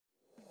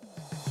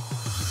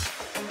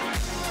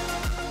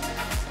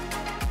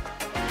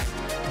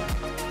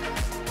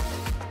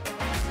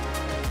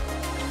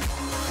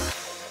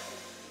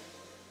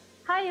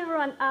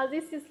everyone.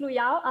 This is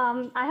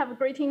Luyao. I have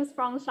greetings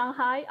from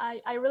Shanghai.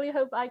 I really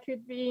hope I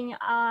could be in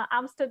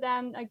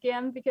Amsterdam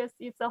again because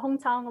it's the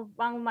hometown of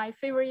one of my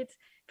favorite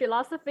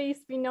philosophies,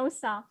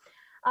 Spinoza.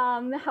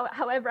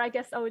 However, I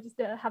guess I would just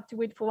have to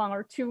wait for 1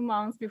 or 2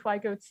 months before I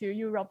go to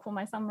Europe for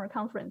my summer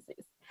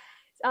conferences.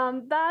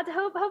 But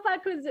hope I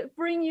could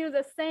bring you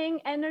the same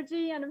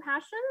energy and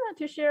passion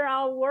to share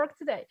our work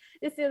today.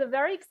 This is a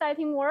very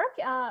exciting work,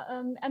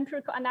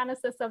 empirical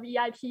analysis of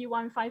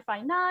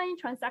EIP-1559,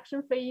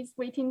 transaction fees,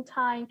 waiting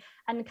time,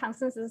 and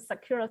consensus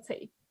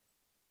security.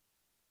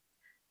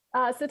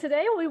 So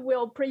today we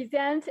will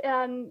present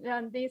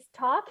this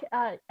talk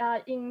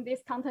in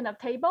this content of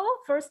table.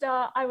 First,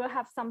 I will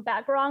have some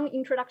background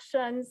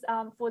introductions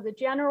for the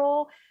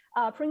general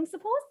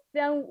principles.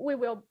 Then we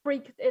will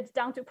break it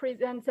down to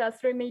present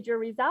 3 major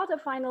results.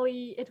 And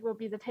finally, it will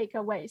be the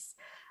takeaways.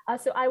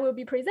 So I will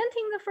be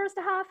presenting the first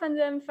half, and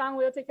then Fang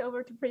will take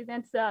over to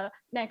present the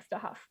next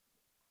half.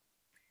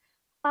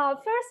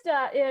 First,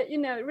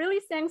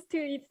 really thanks to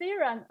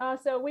Ethereum.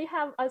 So we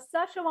have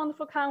such a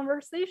wonderful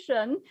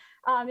conversation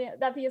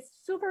that is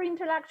super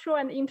intellectual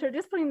and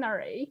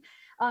interdisciplinary.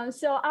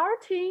 So our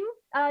team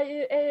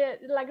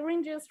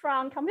ranges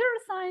from computer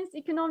science,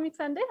 economics,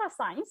 and data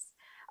science.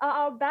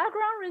 Our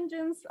background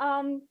ranges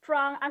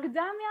from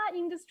academia,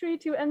 industry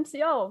to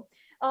MCO.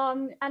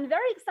 And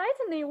very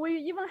excitingly, we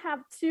even have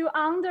 2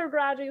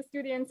 undergraduate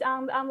students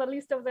on the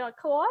list of the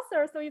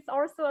co-authors. So it's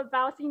also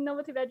about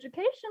innovative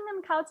education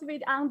and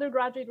cultivate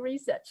undergraduate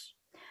research.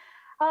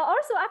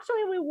 Also,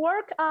 actually, we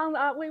work on,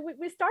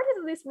 we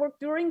started this work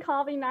during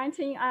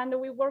COVID-19, and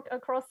we work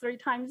across 3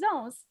 time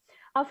zones.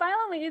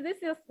 Finally, this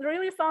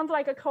really sounds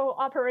like a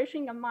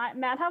cooperation in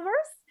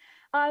metaverse.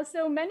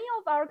 So many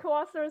of our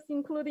co-authors,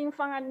 including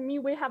Fang and me,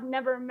 we have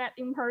never met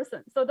in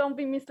person. So don't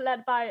be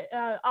misled by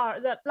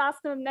the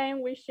last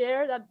name we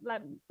share that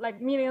like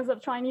millions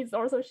of Chinese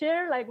also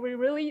share. Like we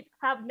really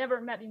have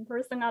never met in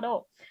person at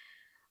all.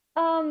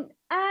 And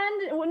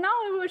now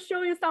we will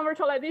show you some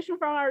virtualization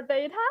from our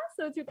data.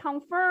 So to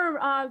confirm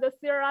the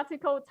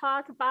theoretical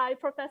talk by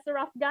Professor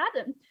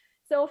Rafgaden.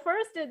 So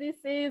first, this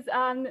is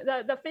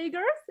the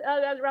figures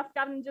that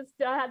Rafgaden just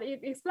had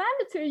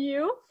explained to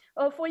you.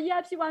 For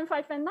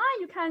EIP-1559,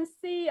 you can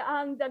see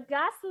the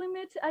gas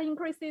limit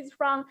increases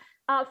from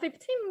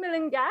 15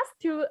 million gas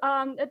to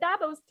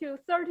doubles to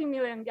 30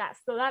 million gas.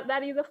 So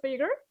that is a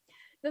figure.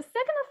 The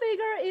second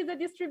figure is the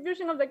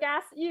distribution of the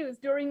gas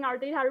used during our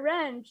data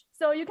range.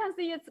 So you can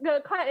see it's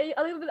quite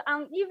a little bit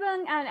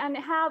uneven and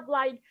have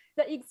like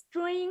the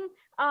extreme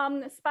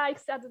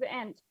spikes at the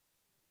end.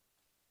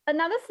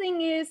 Another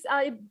thing is,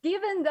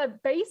 given the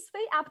base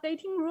fee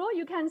updating rule,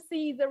 you can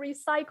see the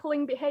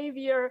recycling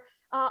behavior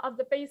of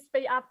the base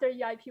fee after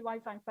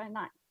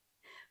EIP-1559.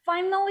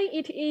 Finally,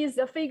 it is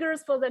the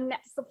figures for the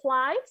net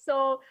supply.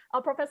 So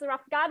Professor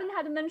Rafgaden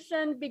had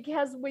mentioned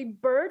because we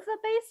burn the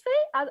base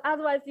fee,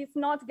 otherwise it's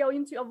not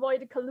going to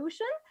avoid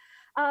collusion.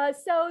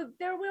 So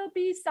there will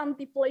be some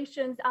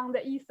deflations on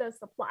the ether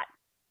supply.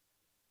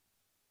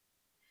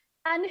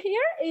 And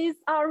here is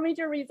our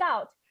major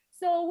result.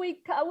 So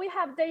we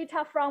have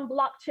data from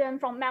blockchain,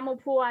 from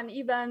mempool, and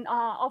even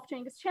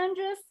off-chain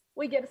exchanges.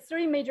 We get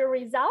 3 major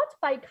results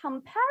by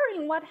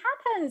comparing what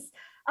happens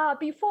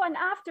before and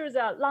after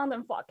the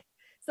London fork.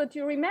 So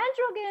to remind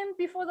you again,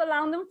 before the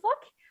London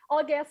fork,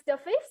 August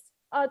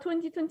 5th,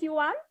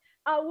 2021,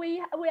 we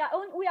are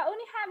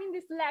only having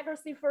this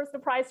legacy first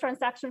price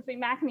transaction fee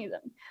mechanism.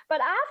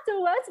 But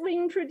afterwards, we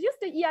introduced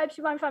the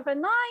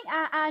EIP-1559,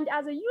 and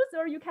as a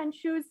user, you can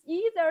choose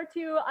either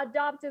to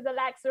adopt the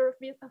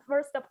legacy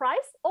first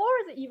price or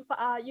the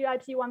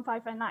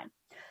EIP-1559.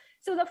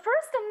 So the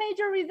first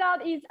major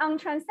result is on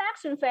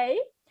transaction fee.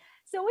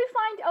 So we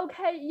find,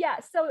 okay,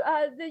 yes, so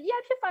the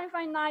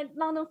EIP-1559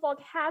 London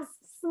fork has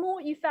small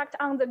effect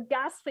on the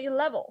gas fee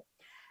level.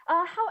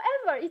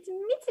 However, it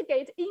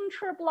mitigates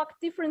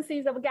intra-block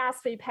differences of gas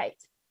fee paid.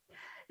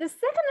 The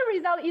second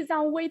result is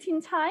on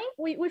waiting time.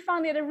 We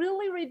found that it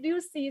really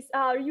reduces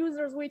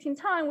users' waiting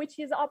time, which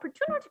is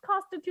opportunity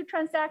cost to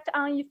transact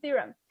on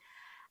Ethereum.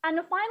 And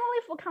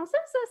finally, for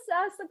consensus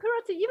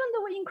security, even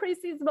though it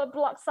increases the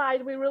block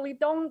size, we really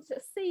don't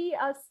see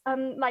a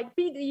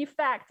big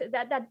effect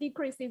that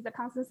decreases the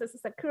consensus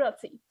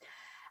security.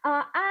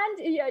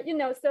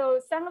 So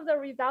some of the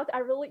results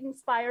are really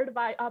inspired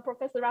by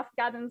Professor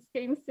Rafgaden's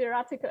game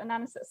theoretical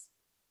analysis.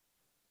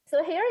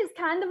 So here is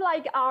kind of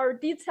like our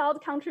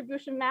detailed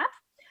contribution map.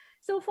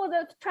 So for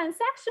the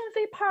transaction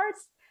fee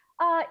parts,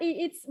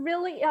 it's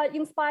really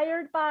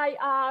inspired by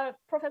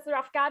Professor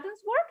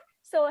Rafgaden's work.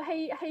 So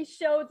he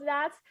showed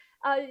that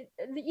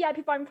the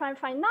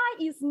EIP-1559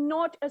 is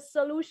not a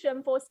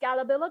solution for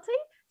scalability.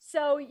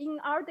 So in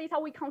our data,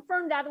 we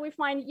confirm that we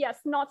find,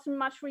 yes, not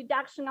much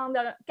reduction on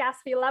the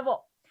gas fee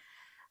level.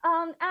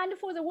 And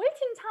for the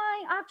waiting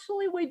time,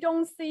 actually, we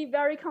don't see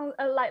very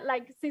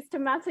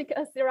systematic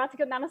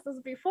theoretical analysis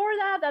before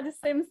that. That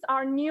seems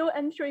our new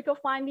empirical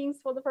findings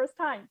for the first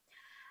time.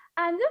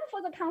 And then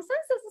for the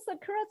consensus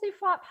security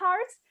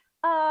parts,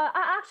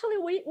 actually,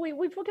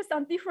 we focused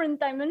on different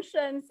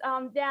dimensions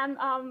than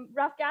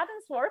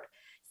Rafgaden's work.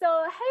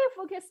 So here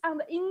focus on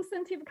the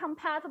incentive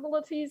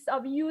compatibilities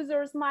of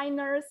users,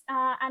 miners,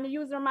 and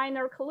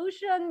user-miner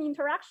collusion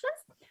interactions.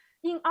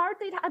 In our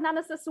data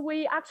analysis,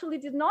 we actually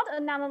did not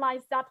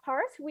analyze that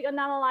part. We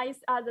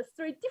analyzed the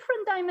 3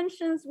 different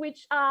dimensions,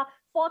 which are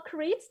fork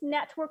rate,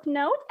 network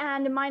node,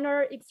 and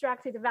miner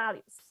extracted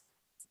values.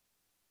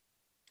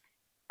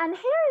 And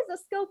here is the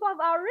scope of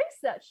our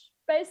research.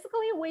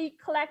 Basically, we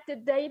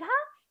collected data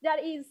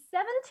that is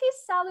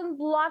 70,000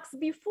 blocks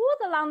before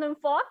the London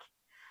fork.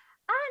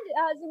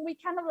 And we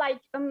kind of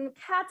like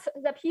cut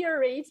the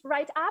period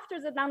right after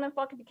the London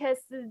fork because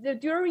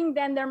during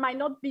then there might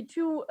not be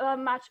too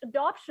much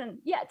adoption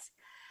yet.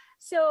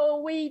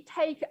 So we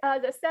take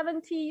the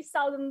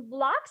 70,000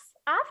 blocks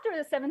after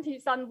the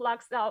 70,000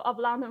 blocks of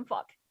London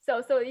fork.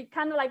 So it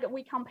kind of like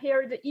we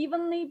compared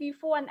evenly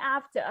before and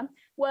after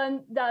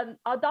when the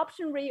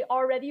adoption rate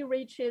already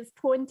reaches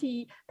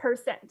 20%.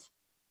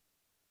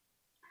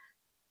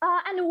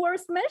 And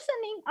worth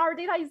mentioning, our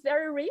data is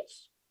very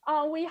rich.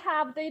 We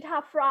have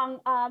data from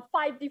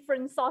 5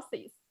 different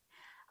sources.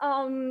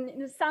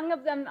 Some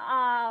of them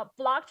are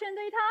blockchain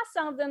data,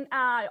 some of them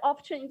are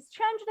option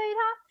exchange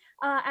data.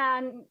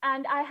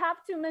 And I have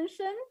to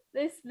mention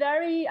this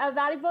very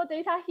valuable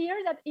data here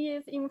that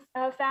is in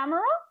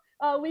ephemeral,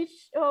 which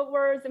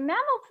was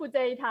mempool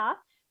data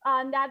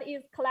that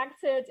is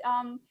collected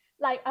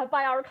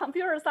by our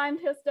computer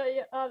scientists,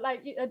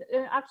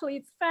 actually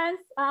it's fans,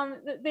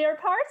 their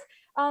part,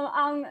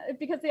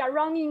 because they are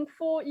running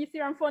 4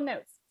 Ethereum 4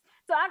 nodes.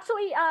 So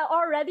actually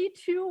already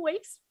 2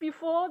 weeks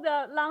before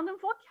the London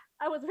fork,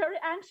 I was very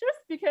anxious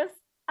because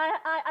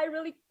I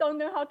really don't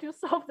know how to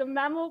solve the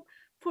mempool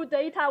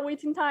data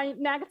waiting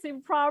time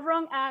negative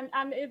problem.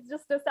 And it's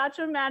just such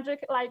a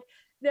magic, like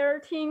their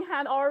team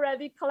had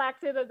already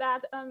collected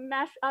that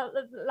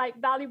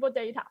valuable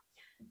data.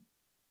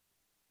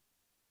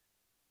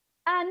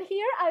 And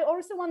here I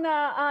also want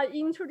to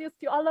introduce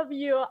to all of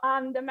you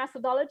the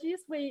methodologies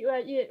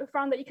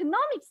from the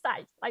economic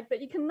side, like the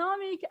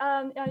economic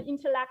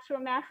intellectual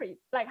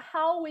methods, like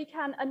how we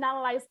can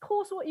analyze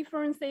causal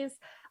inferences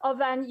of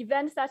an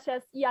event such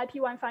as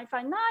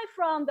EIP-1559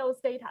 from those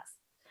data.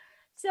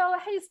 So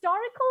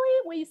historically,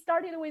 we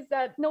started with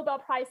the Nobel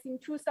Prize in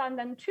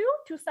 2002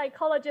 to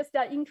psychologists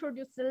that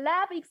introduced the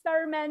lab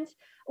experiment,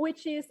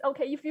 which is,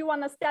 okay, if you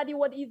want to study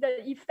what is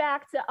the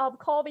effect of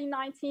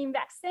COVID-19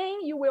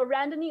 vaccine, you will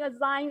randomly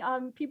assign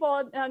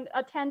people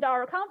attend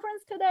our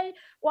conference today,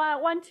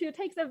 want to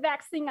take the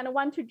vaccine and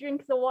want to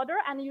drink the water,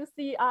 and you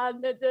see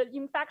the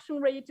infection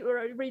rate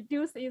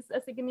reduces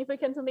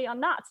significantly or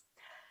not.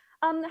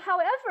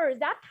 However,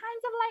 that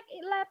kind of like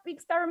lab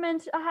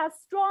experiment has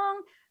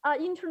strong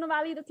internal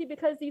validity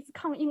because it's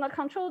in a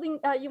controlled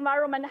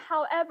environment.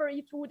 However,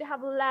 it would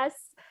have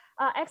less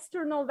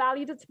external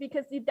validity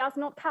because it does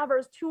not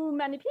cover too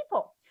many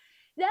people.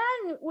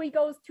 Then we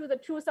go to the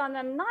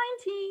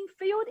 2019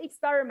 field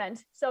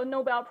experiment. So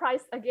Nobel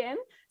Prize again.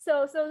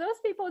 So those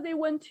people, they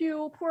went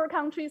to poor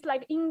countries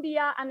like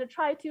India and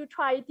try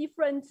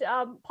different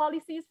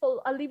policies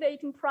for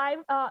alleviating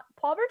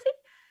poverty.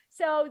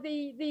 So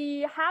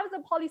they have the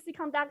policy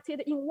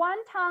conducted in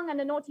one town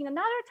and not in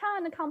another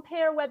town and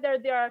compare whether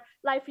their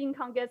life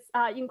income gets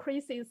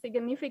increases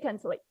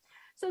significantly.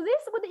 So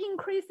this would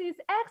increase its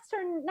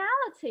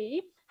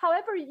externality.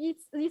 However,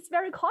 it's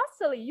very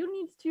costly. You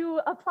need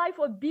to apply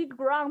for a big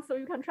grant so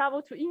you can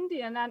travel to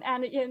India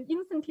and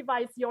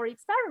incentivize your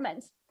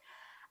experiment.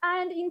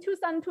 And in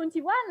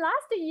 2021,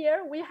 last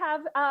year, we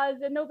have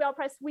the Nobel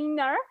Prize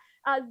winner,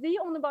 the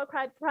Nobel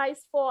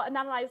Prize for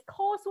analyze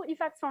causal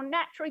effects from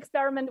natural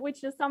experiment,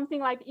 which is something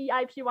like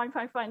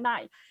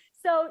EIP-1559.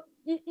 So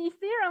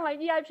Ethereum, like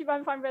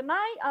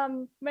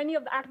EIP-1559, many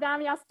of the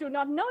academias do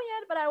not know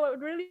yet, but I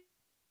would really.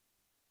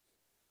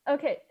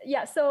 Okay,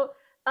 yeah. So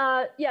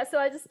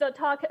I just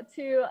talk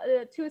to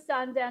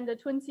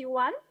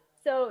 2021.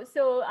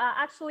 So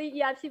actually,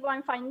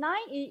 EIP-1559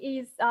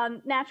 is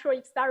natural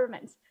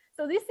experiment.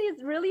 So this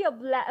is really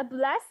a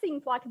blessing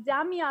for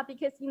academia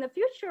because in the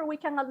future, we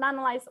can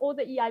analyze all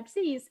the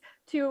EIPs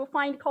to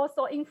find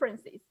causal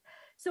inferences.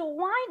 So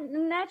why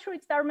natural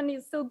experiment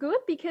is so good?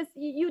 Because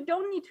you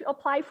don't need to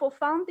apply for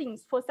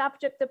fundings for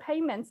subject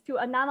payments to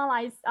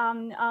analyze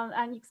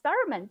an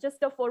experiment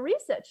just for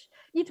research.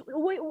 It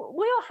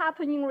will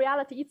happen in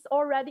reality. It's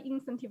already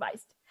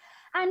incentivized.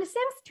 And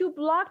thanks to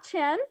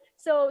blockchain,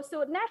 so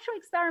natural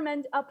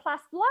experiment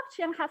plus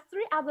blockchain has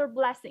 3 other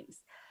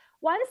blessings.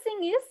 One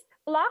thing is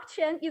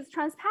blockchain is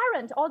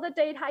transparent. All the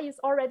data is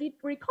already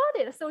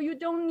recorded. So you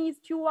don't need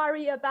to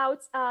worry about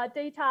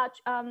data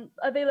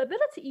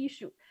availability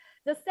issue.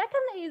 The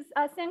second is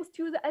thanks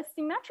to the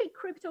asymmetric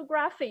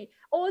cryptography,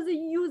 all the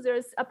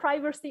users'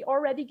 privacy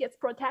already gets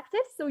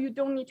protected. So you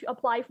don't need to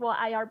apply for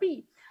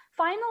IRB.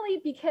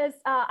 Finally, because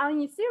on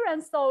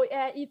Ethereum, so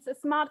it's a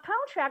smart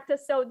contract.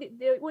 So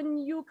when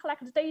you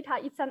collect data,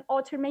 it's an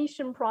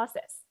automation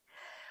process.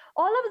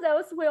 All of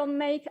those will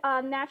make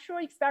a natural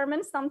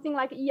experiment, something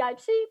like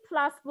EIP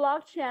plus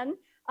blockchain,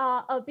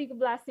 a big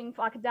blessing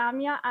for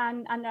academia,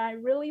 and I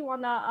really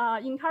want to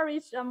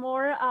encourage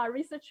more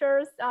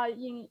researchers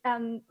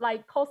in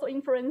like causal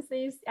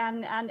inferences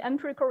and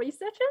empirical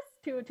researches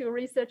to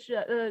research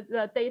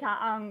the data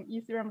on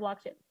Ethereum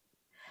blockchain.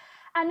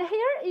 And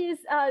here is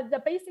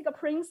the basic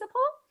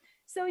principle.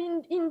 So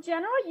in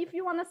general, if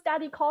you want to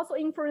study causal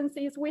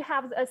inferences, we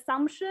have the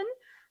assumption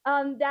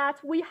that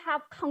we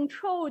have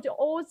controlled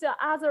all the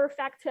other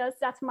factors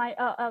that might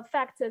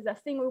affect the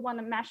thing we want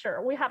to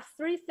measure. We have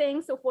three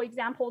things. So for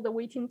example, the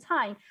waiting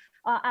time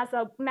as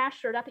a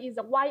measure, that is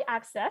the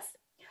y-axis.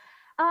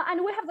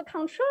 And we have the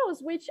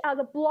controls, which are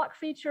the block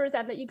features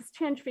and the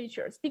exchange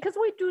features. Because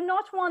we do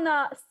not want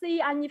to see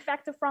an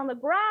effect from the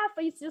graph,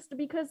 it's just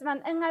because of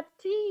an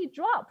NFT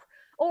drop,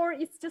 or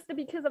it's just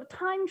because of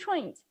time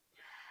trend.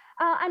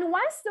 And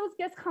once those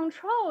get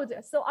controlled,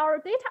 so our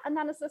data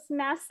analysis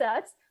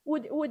methods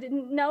would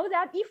know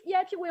that if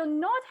EIP will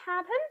not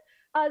happen,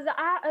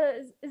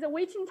 the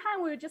waiting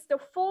time will just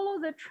follow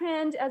the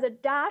trend as a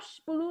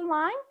dashed blue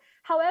line.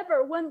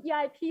 However, when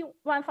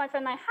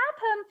EIP-1559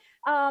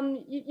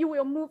 happen, you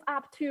will move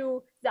up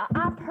to the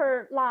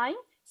upper line.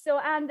 So,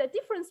 and the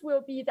difference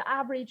will be the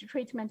average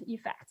treatment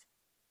effect.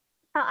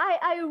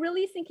 I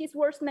really think it's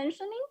worth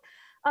mentioning.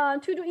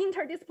 To do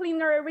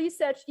interdisciplinary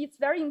research, it's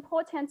very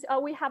important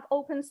we have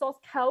open source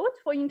code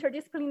for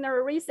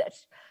interdisciplinary research.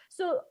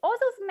 So all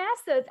those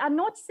methods are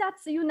not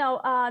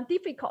that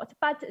difficult,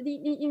 but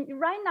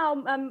right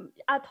now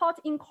are taught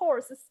in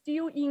course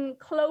still in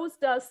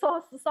closed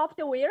source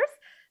softwares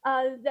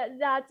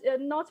that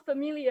not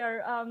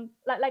familiar,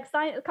 like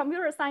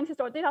computer scientists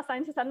or data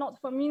scientists are not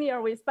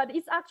familiar with, but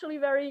it's actually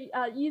very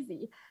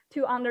easy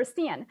to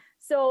understand.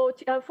 So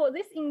for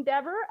this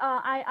endeavor,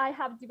 I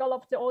have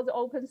developed all the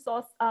open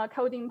source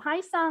code in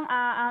Python,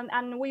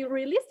 and we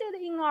released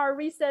it in our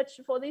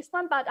research for this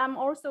one, but I'm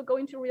also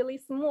going to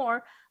release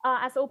more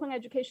as open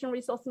education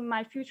resource in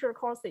my future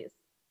courses.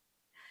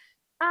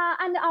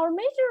 And our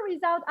major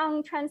result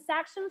on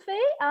transaction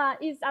fee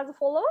is as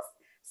follows.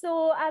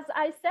 So as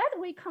I said,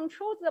 we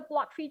control the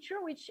block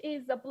feature, which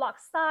is the block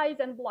size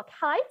and block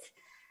height.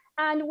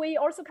 And we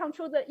also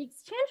control the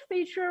exchange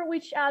feature,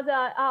 which are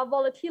the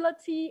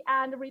volatility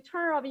and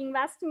return of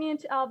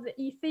investment of the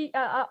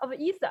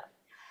Ether.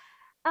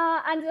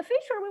 And the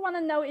feature we want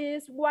to know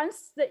is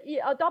once the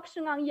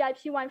adoption on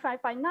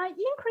EIP-1559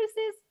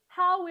 increases,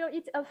 how will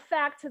it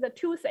affect the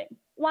two things?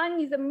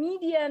 One is the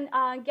median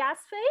gas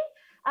fee,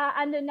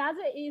 and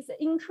another is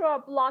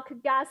intra-block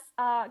gas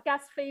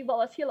fee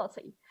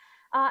volatility.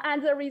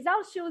 And the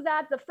results show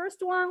that the first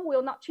one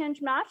will not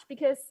change much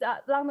because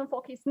London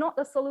fork is not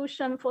the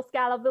solution for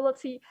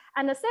scalability.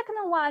 And the second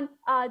one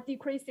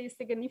decreases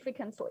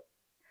significantly.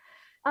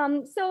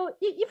 So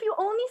if you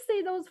only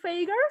see those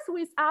figures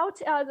without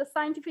the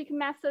scientific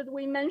method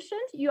we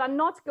mentioned, you are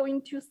not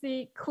going to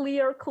see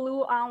clear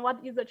clue on what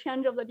is the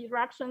change of the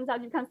directions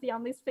that you can see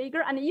on this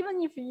figure. And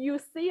even if you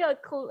see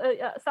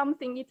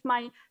something, it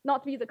might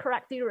not be the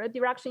correct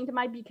direction. It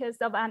might be because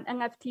of an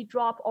NFT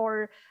drop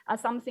or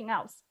something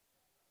else.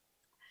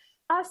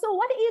 So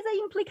what is the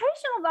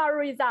implication of our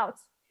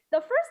results? The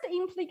first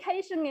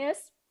implication is,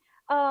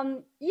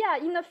 in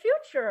the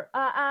future,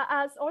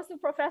 as also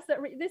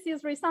this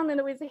is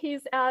resounding with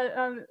his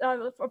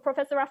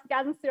Professor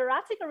Rafgazin's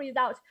theoretical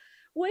result,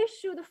 we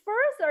should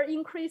further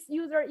increase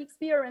user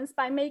experience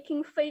by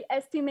making fee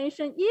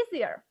estimation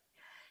easier.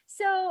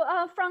 So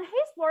from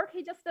his work,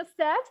 he just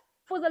said,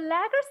 for the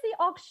legacy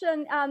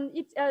auction,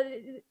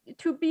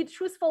 to be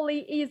truthfully,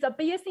 is a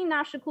BSC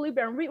Nash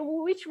equilibrium,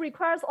 which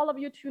requires all of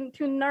you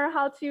to learn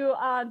how to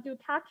do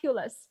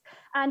calculus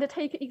and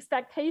take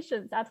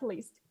expectations at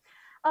least.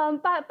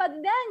 But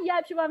then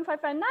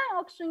EIP-1559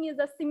 auction is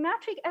a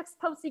symmetric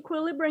ex-post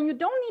equilibrium. You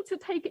don't need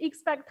to take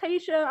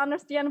expectation,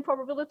 understand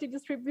probability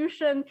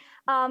distribution,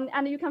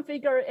 and you can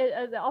figure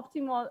the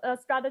optimal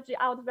strategy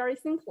out very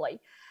simply.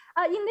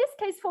 In this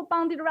case, for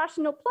bounded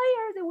rational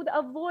players, they would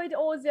avoid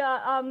all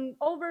the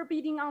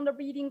overbidding,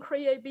 underbidding,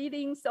 create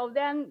bidding. So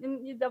then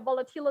the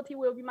volatility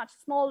will be much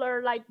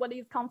smaller, like what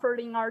is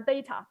comforting in our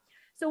data.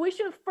 So we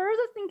should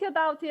further think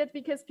about it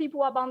because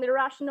people are bounded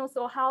rational.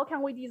 So how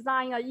can we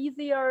design an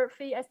easier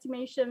fee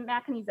estimation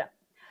mechanism?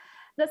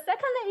 The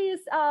second is,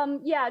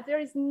 there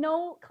is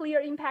no clear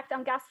impact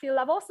on gas fee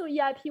level. So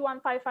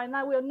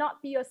EIP-1559 will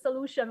not be a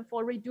solution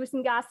for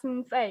reducing gas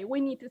fee.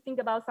 We need to think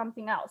about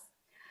something else.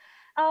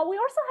 We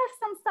also have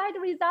some side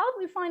results.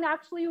 We find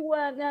actually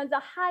when the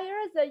higher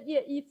the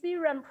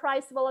Ethereum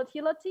price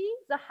volatility,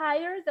 the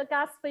higher the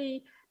gas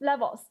fee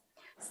levels.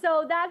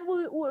 So that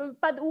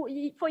but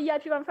for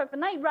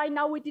EIP-1559, right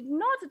now, we did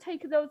not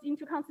take those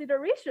into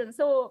consideration.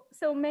 So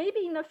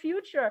maybe in the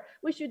future,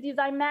 we should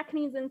design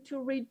mechanisms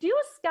to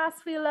reduce gas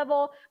fee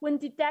level when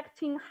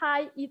detecting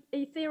high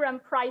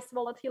Ethereum price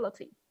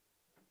volatility.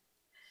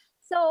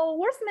 So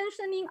worth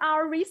mentioning,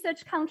 our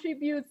research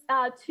contributes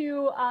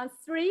to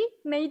 3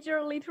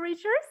 major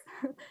literatures,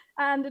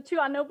 and 2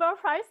 are Nobel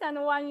Prize,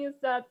 and 1 is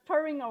the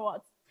Turing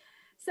Awards.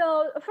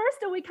 So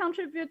first, we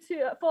contribute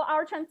for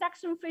our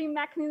transaction fee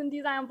mechanism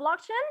design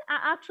blockchain.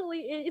 Actually,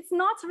 it's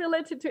not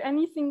related to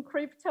anything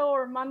crypto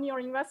or money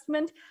or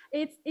investment.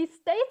 It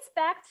dates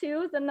back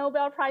to the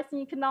Nobel Prize in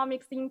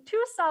Economics in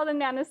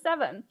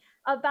 2007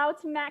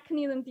 about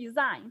mechanism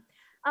design.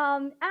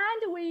 And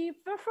we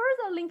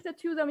further linked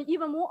to them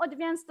even more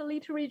advanced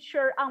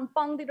literature on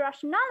bounded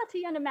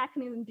rationality and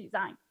mechanism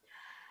design.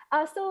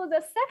 So the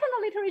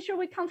second literature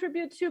we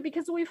contribute to,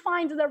 because we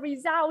find the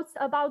results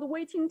about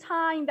waiting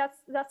time,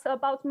 that's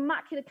about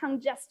market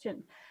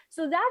congestion.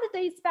 So that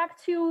dates back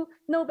to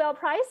Nobel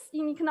Prize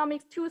in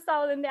Economics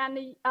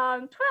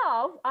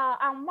 2012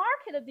 on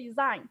market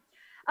design.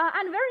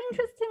 And very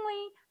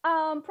interestingly,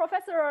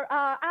 Professor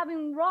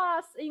Alvin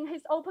Ross, in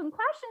his open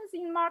questions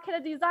in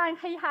market design,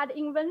 he had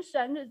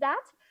invention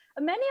that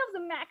many of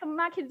the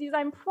market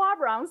design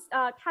problems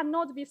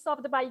cannot be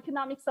solved by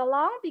economics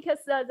alone,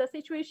 because the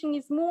situation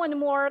is more and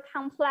more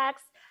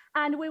complex,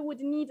 and we would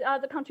need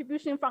the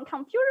contribution from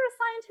computer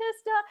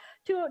scientists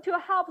to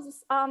help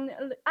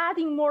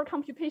adding more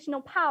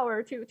computational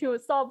power to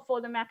solve for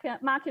the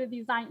market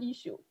design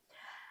issue.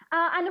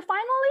 And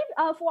finally,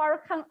 for our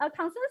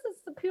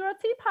consensus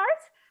security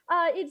part,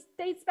 it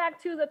dates back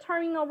to the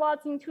Turing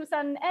Awards in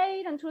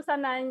 2008 and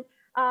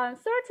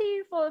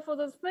 2030 for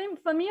those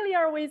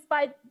familiar with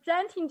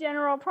Byzantine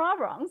general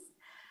problems.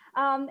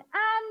 And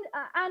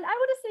I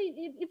would say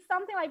it's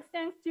something like,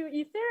 thanks to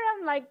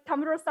Ethereum, like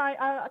computer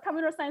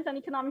science and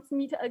economics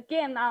meet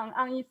again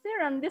on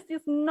Ethereum. This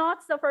is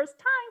not the first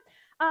time.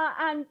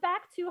 And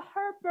back to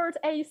Herbert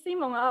A.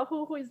 Simon,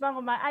 who is one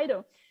of my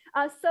idols.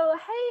 So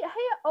he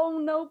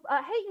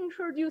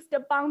introduced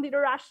the bounded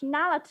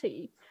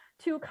rationality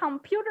to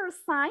computer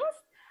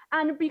science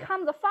and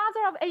become the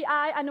father of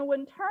AI and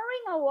won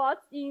Turing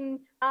Awards in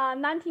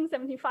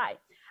 1975.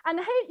 And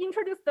he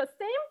introduced the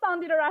same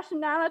bounded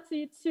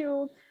rationality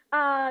to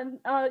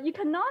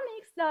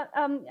economics,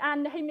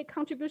 and he made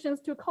contributions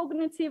to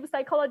cognitive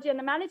psychology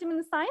and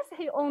management science.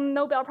 He won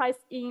Nobel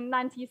Prize in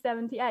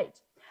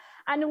 1978.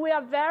 And we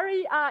are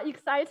very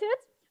excited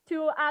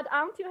to add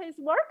on to his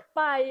work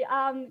by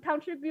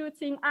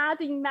contributing,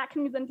 adding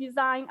mechanism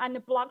design and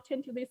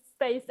blockchain to this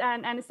space.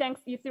 And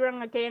thanks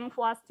Ethereum again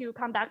for us to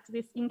conduct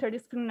this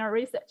interdisciplinary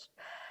research.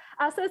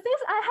 So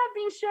since I have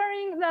been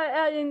sharing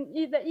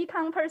the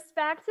econ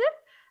perspective,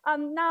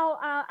 now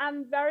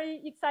I'm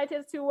very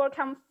excited to work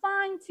on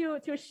Fine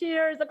to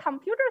share the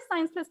computer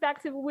science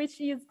perspective,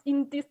 which is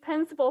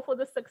indispensable for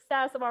the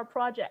success of our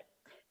project.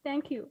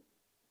 Thank you.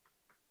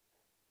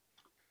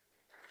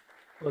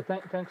 Well,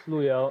 thanks,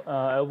 Luyao.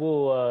 I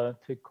will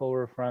take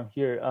over from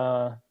here.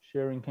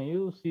 Sharon, can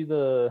you see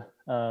the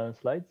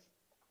slides?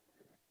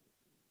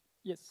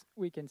 Yes,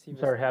 we can see.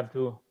 Sorry, I have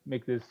to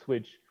make this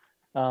switch.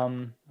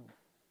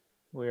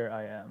 Where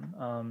I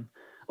am.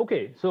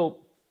 Okay,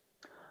 so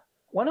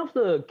one of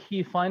the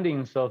key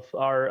findings of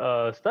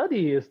our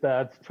study is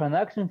that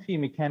transaction fee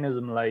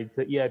mechanism like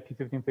the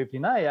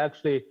EIP-1559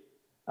 actually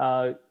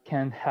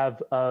can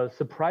have a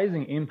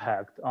surprising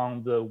impact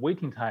on the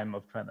waiting time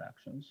of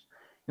transactions.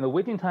 You know,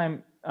 waiting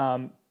time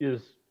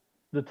is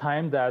the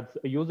time that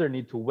a user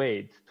needs to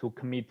wait to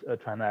commit a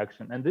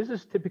transaction. And this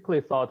is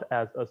typically thought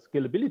as a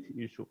scalability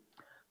issue.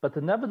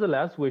 But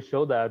nevertheless, we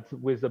show that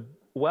with a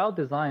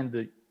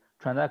well-designed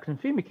transaction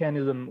fee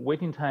mechanism,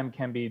 waiting time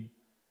can be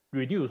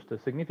reduced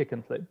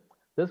significantly.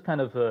 That's kind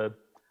of an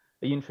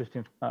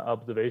interesting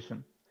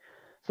observation.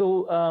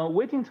 So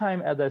waiting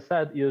time, as I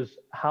said, is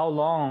how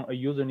long a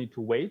user needs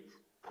to wait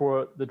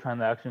for the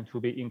transaction to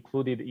be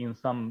included in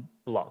some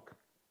block.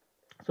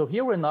 So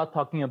here we're not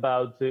talking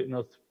about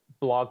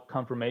block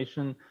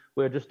confirmation.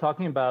 We're just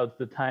talking about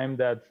the time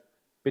that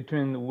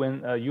between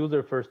when a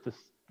user first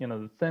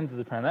sends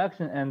the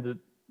transaction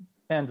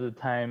and the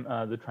time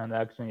the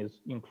transaction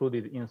is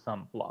included in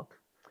some block.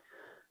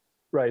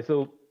 Right,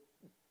 so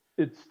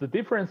it's the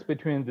difference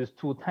between these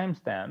two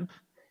timestamps.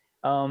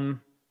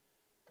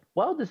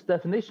 While this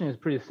definition is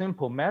pretty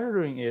simple,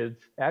 measuring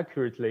it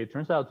accurately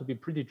turns out to be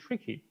pretty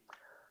tricky,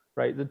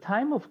 right? The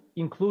time of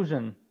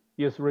inclusion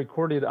is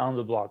recorded on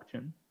the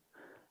blockchain,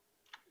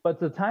 but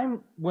the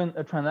time when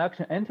a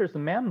transaction enters the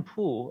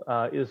mempool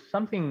is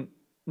something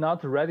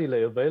not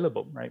readily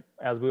available, right?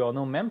 As we all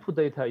know, mempool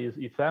data is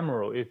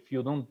ephemeral. If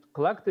you don't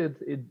collect it,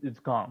 it's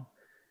gone,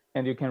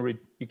 and you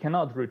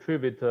cannot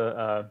retrieve it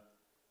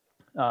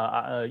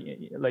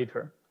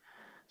later.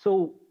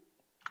 So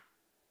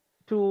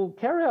to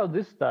carry out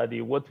this study,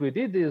 what we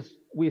did is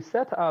we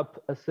set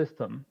up a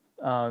system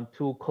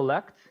to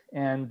collect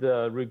and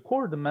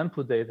record the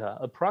mempool data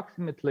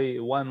approximately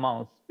 1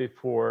 month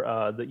before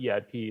the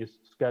EIP is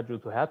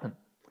scheduled to happen.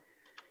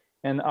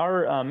 And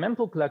our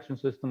mempool collection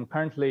system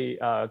currently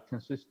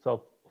consists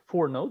of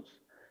 4 nodes,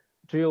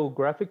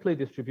 geographically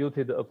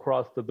distributed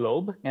across the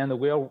globe. And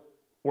we are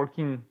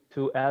working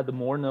to add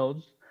more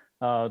nodes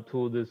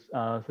to this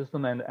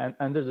system and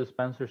under the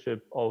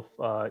sponsorship of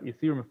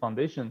Ethereum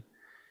Foundation.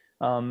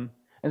 And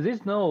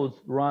these nodes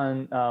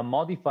run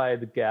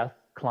modified gas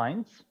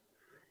clients.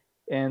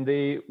 and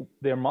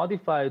they're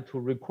modified to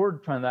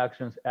record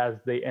transactions as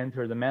they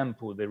enter the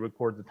mempool. They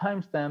record the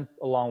timestamp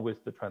along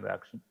with the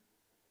transaction.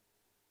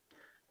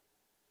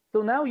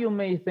 So now you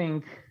may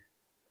think,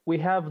 we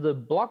have the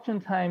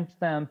blockchain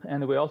timestamp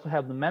and we also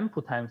have the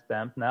mempool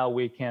timestamp. Now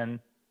we can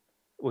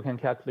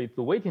calculate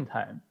the waiting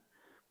time,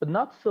 but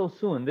not so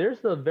soon.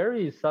 There's a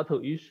very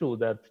subtle issue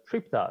that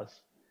tripped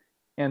us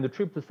and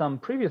tripped some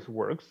previous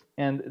works,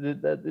 and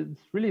that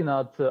it's really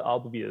not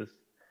obvious.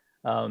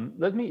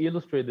 Let me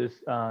illustrate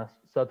this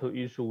subtle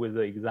issue with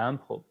an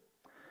example.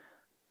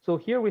 So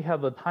here we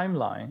have a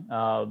timeline.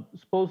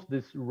 Suppose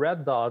this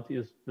red dot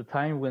is the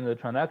time when the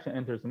transaction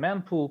enters the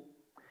mempool.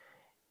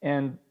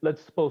 And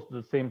let's suppose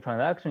the same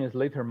transaction is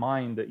later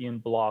mined in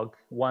block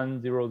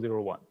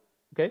 1001,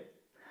 okay?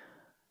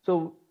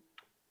 So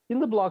in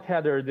the block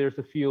header, there's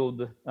a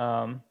field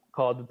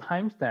called the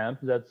timestamp.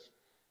 That's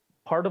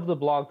part of the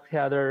block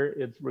header.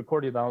 It's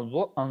recorded on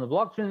the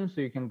blockchain, so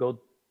you can go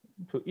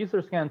to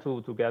Etherscan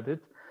to get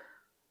it.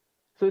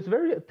 So it's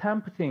very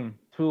tempting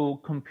to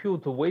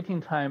compute the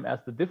waiting time as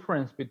the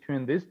difference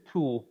between these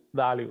two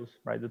values,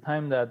 right? The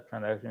time that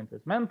transaction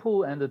enters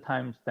mempool and the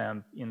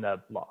timestamp in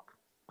that block.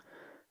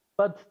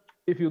 But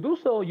if you do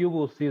so, you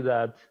will see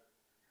that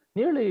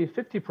nearly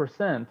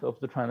 50% of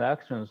the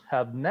transactions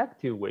have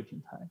negative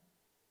waiting time.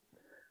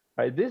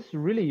 Right? This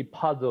really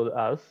puzzled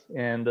us,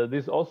 and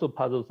this also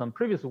puzzled some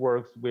previous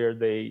works where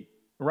they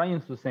ran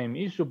into the same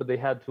issue, but they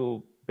had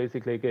to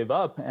basically give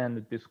up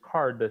and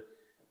discard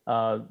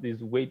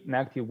these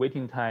negative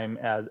waiting time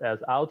as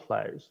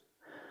outliers.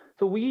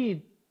 So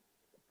we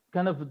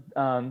kind of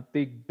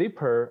dig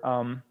deeper.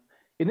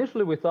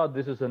 Initially, we thought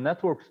this is a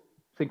network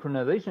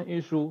synchronization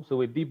issue, so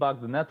we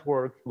debugged the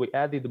network, we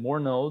added more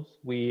nodes,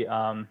 we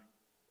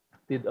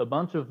did a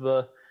bunch of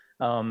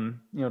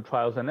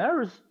trials and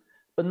errors,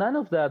 but none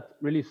of that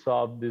really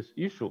solved this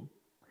issue.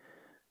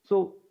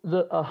 So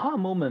the aha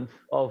moment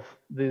of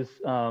this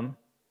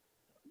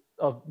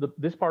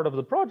this part of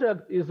the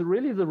project is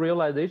really the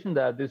realization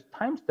that this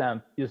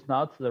timestamp is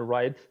not the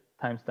right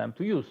timestamp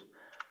to use.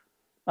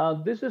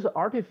 This is an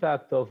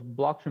artifact of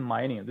blockchain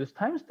mining. This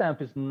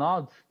timestamp is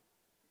not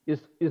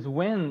is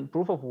when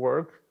proof of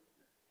work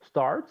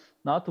starts,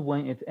 not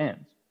when it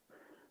ends.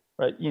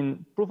 Right?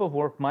 In proof of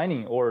work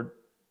mining or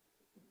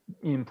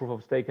in proof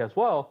of stake as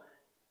well,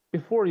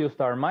 before you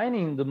start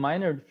mining, the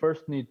miner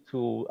first needs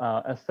to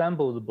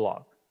assemble the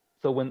block.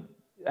 So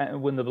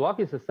when the block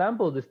is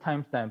assembled, this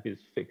timestamp is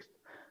fixed.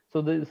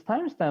 So this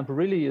timestamp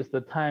really is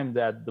the time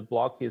that the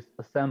block is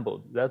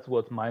assembled. That's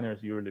what miners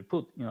usually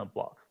put in a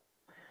block.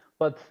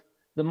 But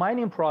the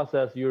mining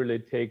process usually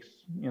takes,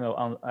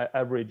 on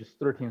average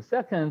 13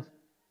 seconds.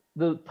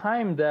 The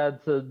time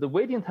that the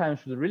waiting time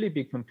should really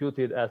be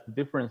computed as the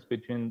difference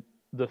between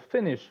the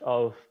finish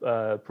of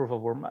proof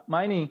of work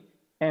mining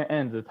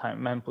and the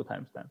mempool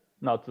timestamp,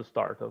 not the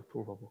start of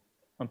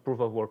proof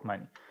of work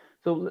mining.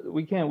 So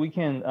we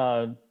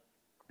can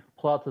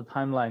plot the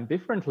timeline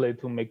differently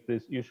to make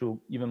this issue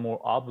even more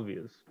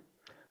obvious.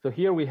 So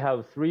here we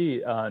have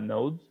three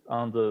nodes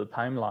on the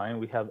timeline.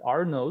 We have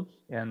our nodes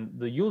and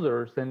the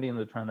user sending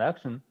the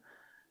transaction,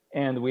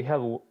 and we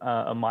have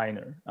a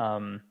miner.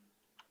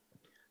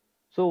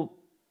 So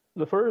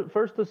the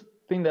first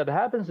thing that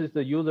happens is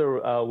the user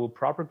will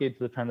propagate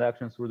the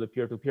transaction through the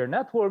peer-to-peer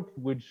network,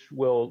 which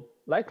will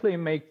likely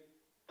make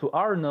to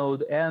our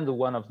node and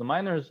one of the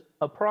miners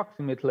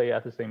approximately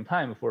at the same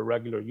time for a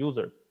regular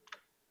user.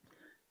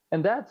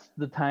 And that's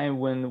the time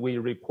when we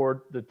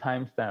record the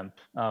timestamp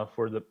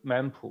for the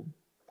mempool,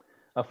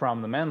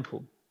 from the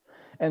mempool.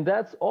 And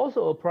that's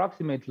also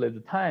approximately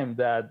the time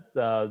that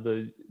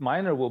the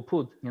miner will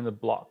put in the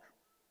block,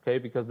 okay?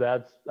 Because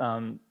that's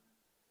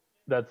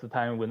the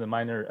time when the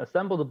miner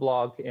assemble the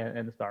block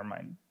and start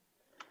mining.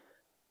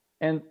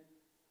 And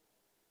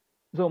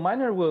so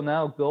miner will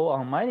now go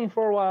on mining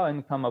for a while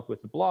and come up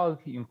with a block,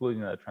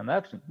 including a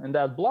transaction. And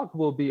that block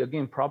will be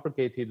again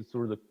propagated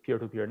through the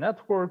peer-to-peer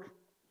network,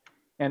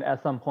 and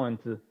at some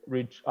point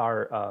reach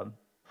our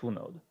full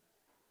node.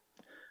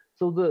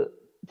 So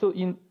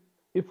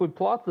if we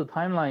plot the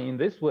timeline in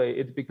this way,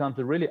 it becomes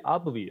really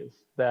obvious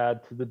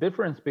that the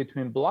difference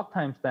between block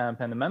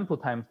timestamp and the mempool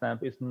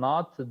timestamp is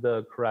not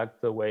the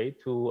correct way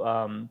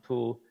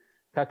to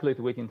calculate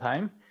waiting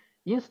time.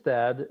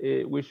 Instead,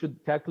 we should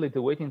calculate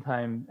the waiting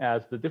time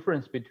as the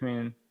difference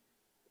between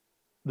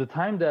the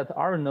time that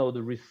our node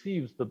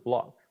receives the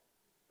block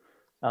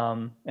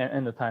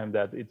and the time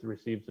that it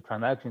receives the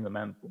transaction in the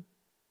mempool.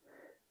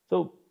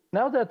 So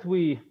now that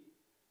we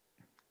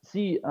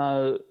see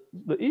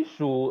the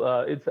issue,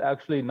 it's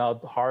actually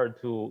not hard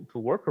to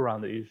work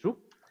around the issue.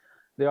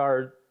 There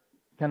are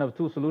kind of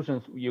two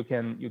solutions. You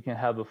can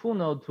have a full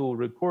node to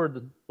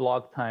record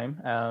block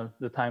time,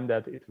 the time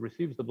that it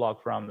receives the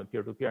block from the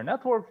peer-to-peer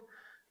network.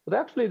 But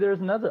actually, there's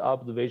another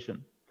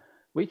observation.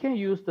 We can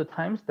use the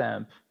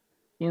timestamp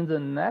in the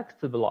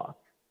next block,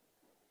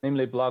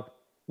 namely block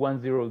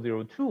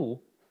 1002,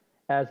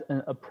 as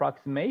an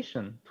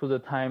approximation to the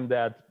time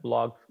that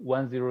block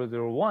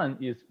 1001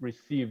 is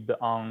received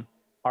on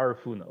our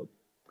full node.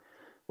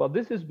 Well,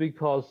 this is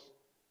because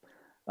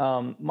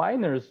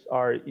miners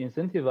are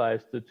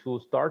incentivized to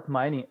start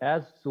mining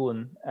as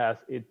soon as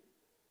it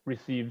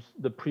receives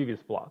the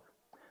previous block.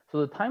 So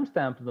the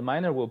timestamp the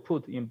miner will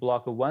put in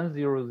block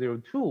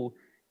 1002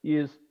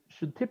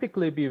 should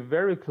typically be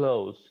very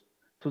close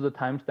to the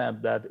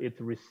timestamp that it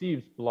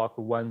receives block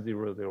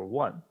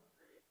 1001.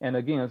 And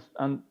again,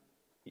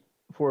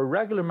 for a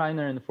regular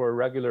miner and for a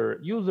regular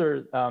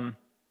user,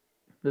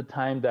 the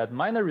time that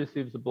miner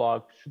receives the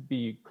block should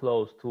be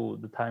close to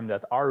the time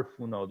that our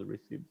full node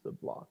receives the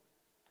block.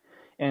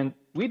 And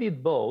we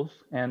did both,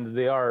 and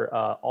they are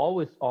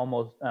almost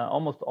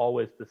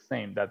always the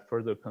same. That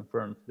further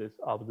confirms this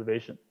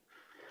observation.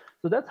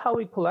 So that's how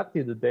we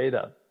collected the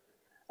data.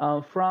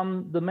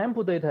 From the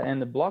mempool data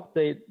and the block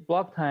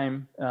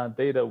time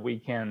data, we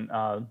can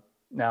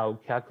now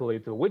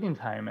calculate the waiting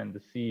time and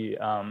see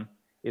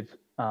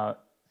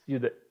see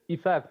the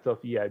effects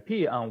of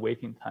EIP on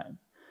waiting time.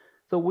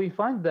 So we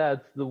find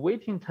that the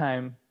waiting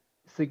time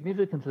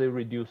significantly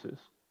reduces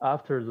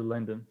after the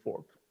Linden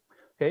fork.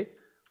 Okay,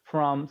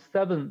 from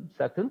 7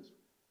 seconds,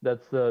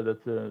 that's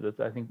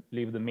I think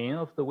leave the mean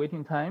of the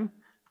waiting time,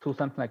 to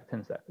something like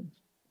 10 seconds.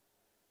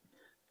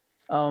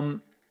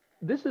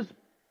 This is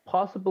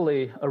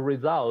possibly a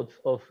result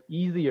of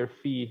easier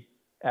fee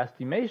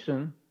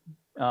estimation.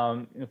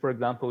 For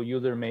example,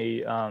 user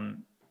may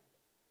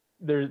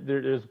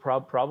there's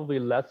probably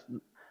less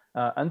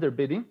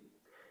underbidding,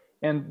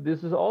 and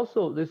this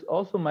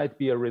also might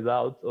be a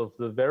result of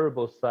the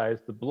variable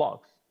sized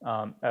blocks.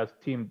 As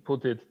Tim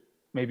put it,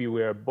 maybe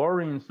we are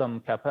borrowing some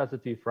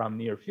capacity from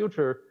near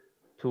future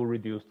to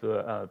reduce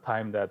the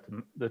time that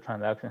the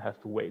transaction has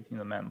to wait in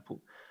the mempool.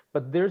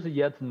 But there's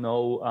yet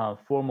no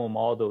formal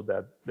model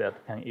that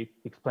can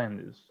explain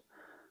this.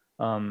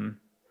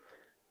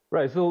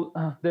 Right, so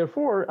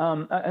therefore,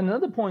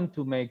 another point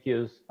to make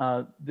is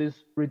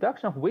this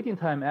reduction of waiting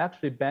time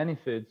actually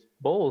benefits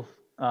both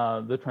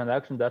the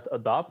transaction that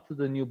adopt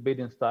the new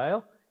bidding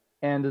style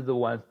and the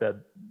ones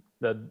that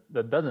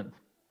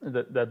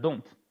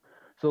don't.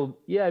 So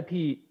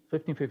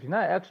EIP-1559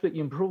 actually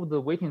improved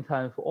the waiting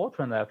time for all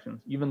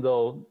transactions, even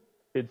though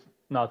it's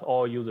not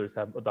all users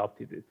have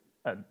adopted it,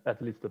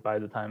 at least by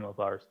the time of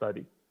our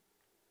study.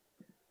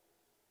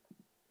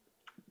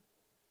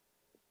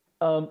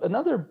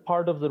 Another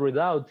part of the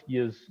result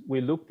is we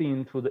looked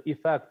into the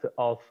effect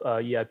of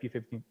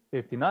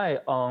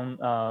EIP-1559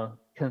 on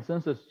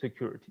consensus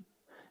security,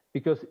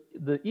 because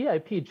the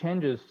EIP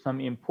changes some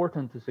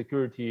important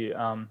security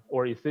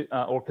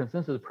or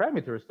consensus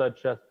parameters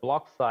such as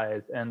block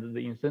size and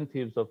the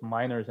incentives of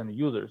miners and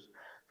users.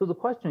 So the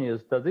question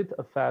is, does it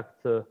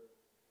affect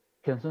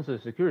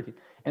consensus security?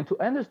 And to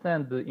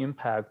understand the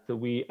impact,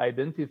 we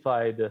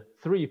identified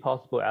 3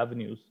 possible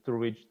avenues through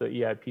which the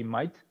EIP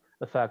might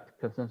affect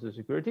consensus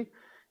security.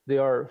 They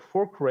are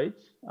fork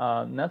rates,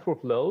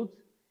 network loads,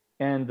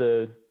 and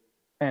the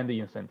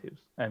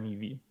incentives,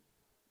 MEV,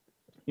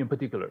 in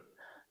particular.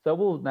 So I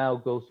will now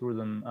go through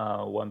them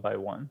one by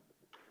one.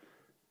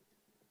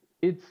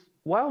 It's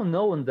well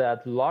known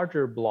that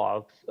larger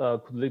blocks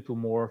could lead to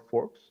more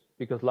forks,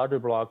 because larger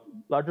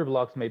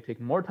blocks may take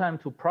more time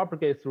to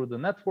propagate through the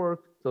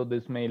network. So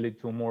this may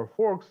lead to more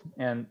forks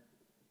and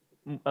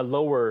a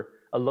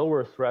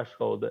lower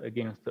threshold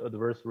against the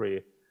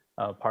adversary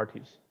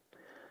parties.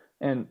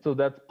 And so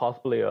that's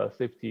possibly a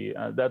safety,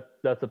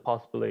 that's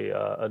possibly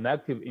a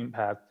negative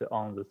impact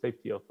on the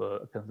safety of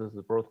a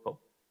consensus protocol.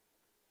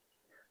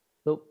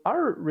 So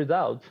our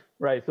result,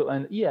 right, so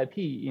an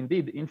EIP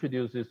indeed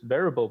introduces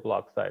variable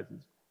block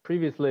sizes.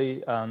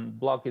 Previously,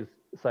 block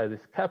size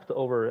is kept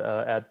over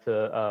at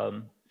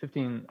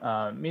 15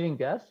 million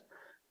gas,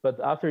 but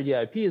after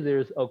EIP,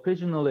 there's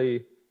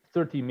occasionally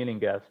 30 million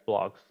gas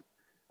blocks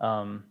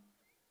in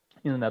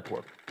the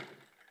network.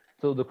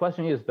 So the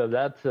question is, does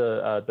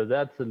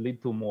that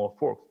lead to more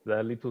forks? Does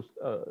that lead to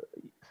a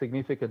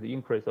significant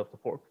increase of the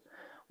forks?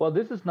 Well,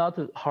 this is not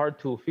hard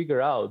to figure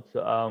out.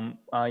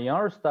 In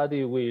our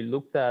study, we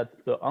looked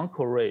at the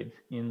uncle rate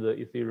in the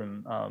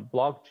Ethereum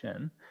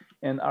blockchain,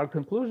 and our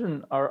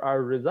conclusion,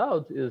 our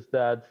result is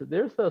that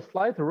there's a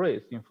slight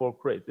raise in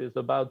fork rates. It's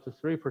about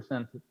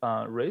 3%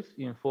 raise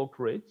in fork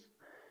rates.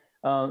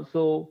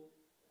 So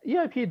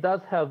EIP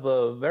does have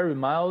a very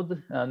mild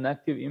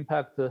negative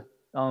impact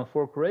on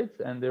fork rates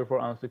and therefore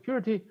on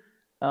security.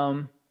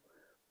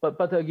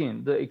 But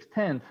again, the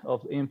extent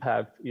of the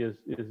impact is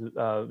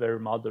very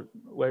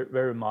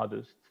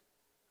modest.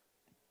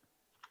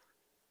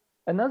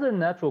 Another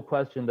natural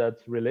question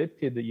that's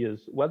related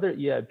is whether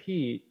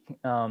EIP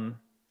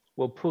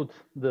will put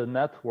the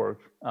network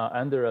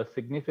under a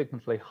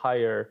significantly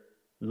higher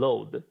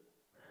load.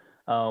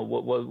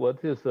 What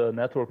is a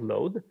network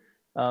load?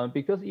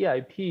 Because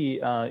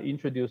EIP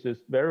introduces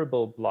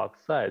variable block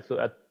size, so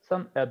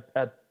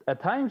at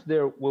times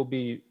there will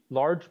be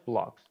large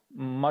blocks,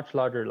 much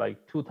larger, like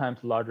 2 times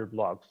larger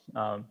blocks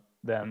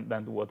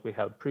than what we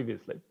had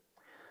previously.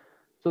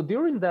 So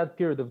during that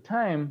period of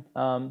time,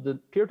 the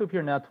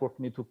peer-to-peer network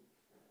need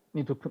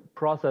to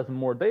process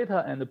more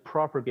data and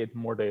propagate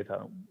more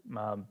data,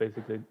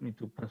 basically need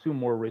to consume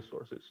more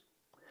resources.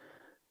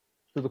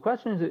 So the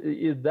question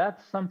is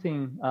that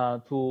something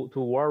to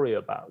worry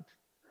about?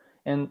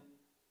 And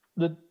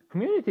the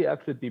community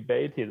actually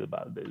debated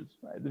about this.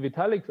 Right?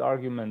 Vitalik's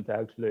argument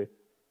actually,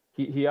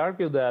 he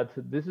argued that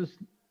this is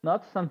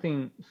not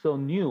something so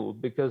new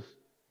because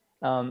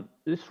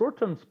these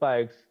short-term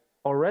spikes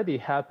already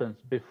happens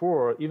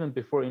before, even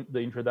before the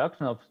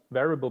introduction of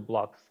variable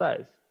block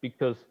size,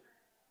 because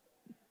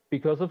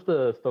of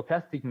the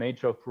stochastic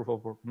nature of proof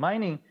of work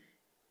mining,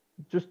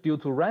 just due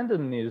to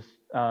randomness,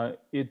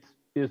 it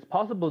is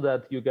possible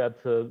that you get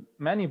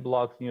many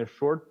blocks in a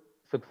short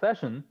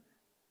succession.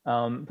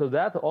 So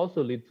that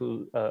also leads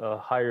to a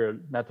higher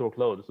network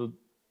load. So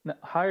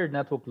higher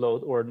network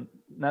load or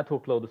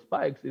network load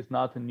spikes is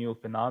not a new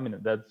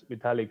phenomenon. That's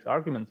Vitalik's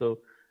argument. So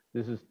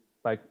this is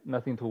like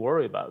nothing to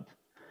worry about.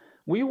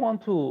 We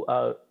want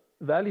to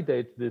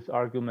validate this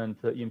argument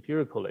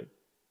empirically.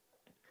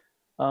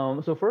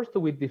 So first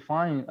we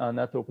define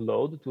network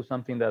load to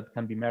something that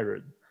can be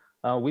measured.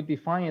 We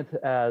define it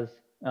as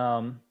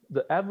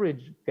the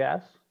average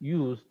gas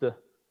used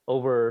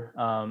over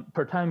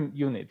per time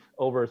unit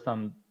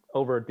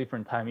over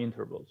different time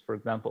intervals. For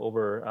example,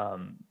 over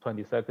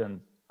 20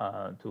 seconds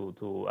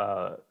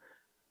to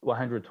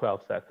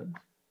 112 seconds.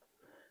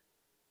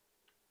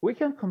 We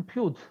can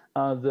compute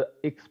the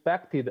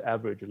expected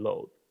average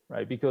load,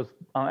 right? Because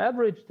on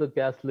average, the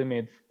gas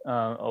limit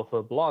of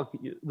a block,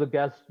 the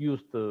gas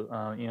used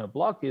in a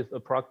block is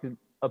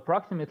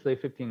approximately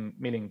 15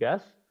 million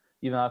gas,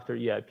 even after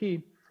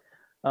EIP.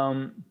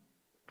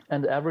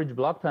 And the average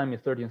block time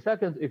is 13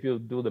 seconds. If you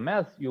do the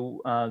math,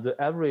 the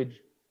average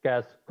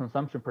gas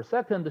consumption per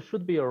second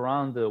should be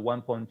around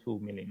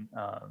 1.2 million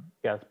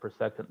gas per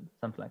second,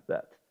 something like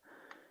that.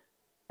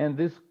 And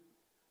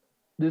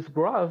this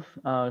graph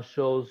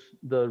shows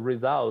the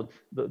result,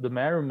 the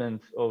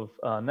measurement of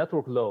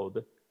network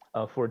load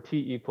for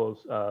t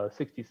equals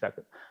 60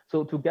 seconds.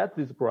 So to get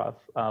this graph,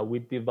 we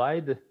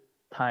divide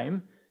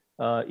time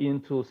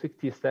into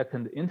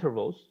 60-second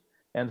intervals.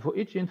 And for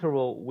each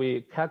interval,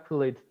 we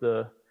calculate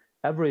the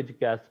average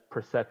gas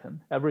per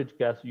second, average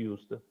gas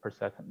used per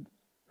second.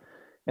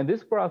 And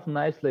this graph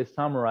nicely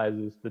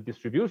summarizes the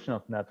distribution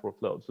of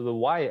network load. So the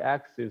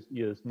y-axis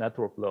is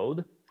network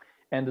load,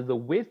 and the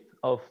width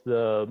of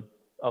the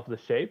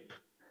shape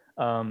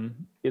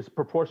is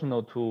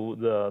proportional to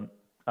the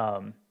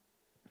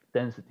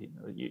density.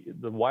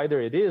 The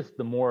wider it is,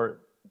 the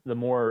more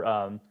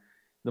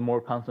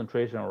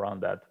concentration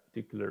around that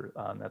particular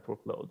network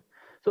load.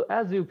 So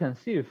as you can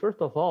see, first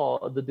of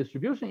all, the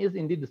distribution is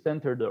indeed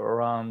centered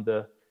around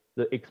the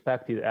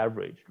expected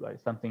average, right?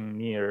 Something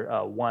near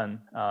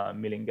 1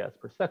 million gas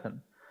per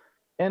second.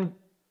 And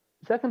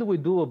second, we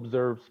do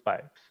observe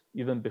spikes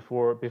even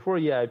before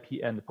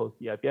EIP and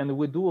post EIP, and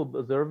we do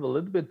observe a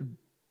little bit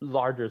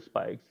larger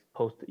spikes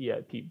post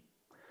EIP.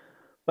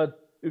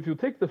 But if you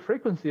take the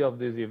frequency of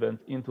these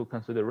events into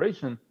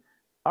consideration,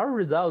 our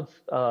results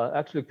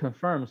actually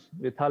confirms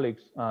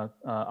Vitalik's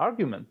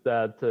argument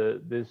that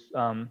this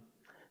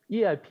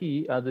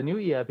EIP, the new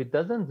EIP,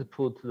 doesn't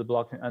put the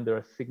blockchain under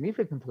a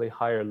significantly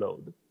higher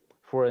load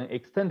for an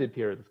extended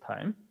period of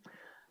time.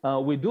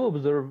 We do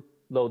observe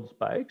load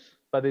spikes,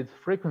 but its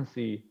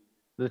frequency,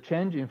 the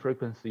change in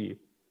frequency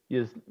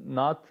is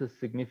not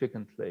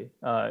significantly,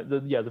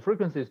 the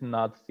frequency is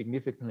not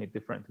significantly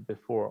different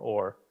before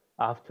or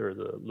after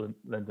the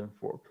Linden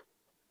fork.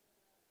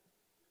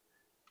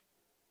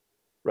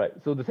 Right,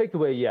 so the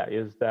takeaway,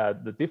 is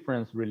that the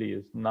difference really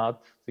is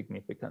not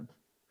significant.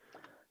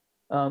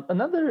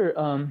 Another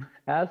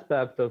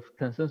aspect of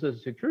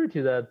consensus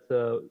security that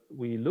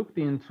we looked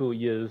into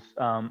is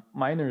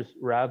miners'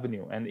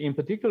 revenue, and in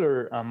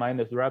particular,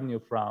 miners' revenue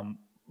from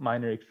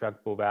miner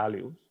extractable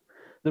values.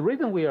 The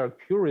reason we are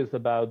curious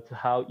about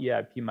how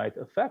EIP might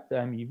affect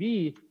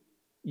MEV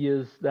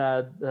is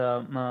that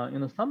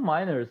some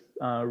miners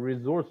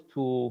resort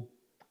to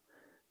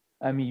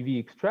MEV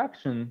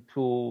extraction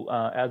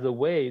as a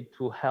way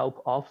to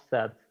help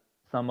offset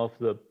some of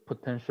the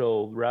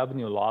potential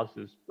revenue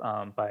losses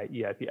by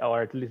EIP,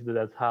 or at least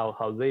that's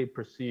how they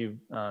perceive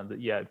the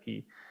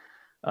EIP,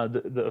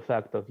 the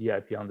effect of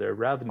EIP on their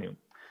revenue.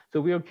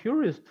 So we are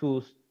curious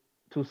to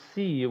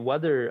see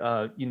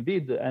whether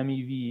indeed the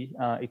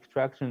MEV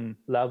extraction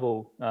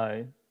level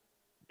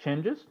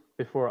changes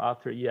before or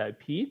after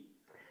EIP.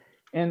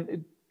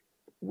 And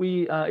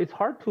it's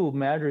hard to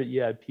measure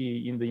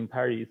EIP in the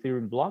entire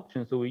Ethereum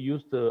blockchain, so we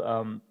used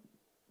the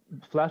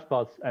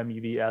Flashbot's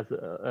MEV as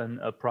an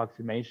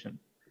approximation.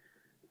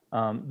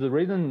 The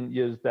reason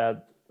is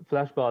that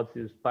Flashbots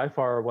is by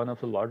far one of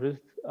the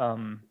largest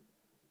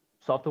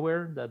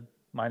software that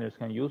miners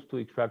can use to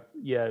extract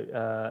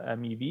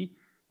MEV,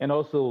 and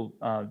also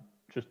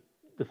just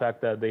the fact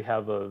that they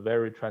have a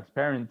very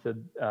transparent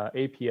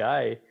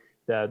API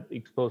that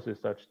exposes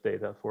such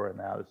data for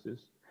analysis.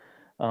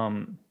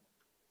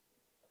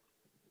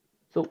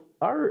 So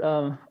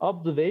our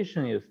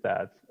observation is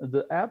that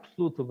the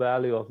absolute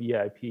value of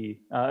EIP,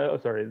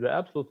 the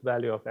absolute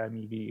value of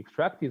MEV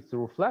extracted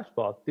through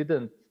Flashbot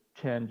didn't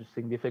change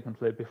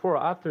significantly before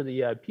or after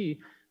the EIP,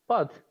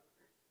 but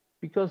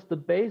because the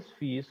base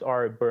fees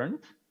are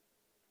burnt,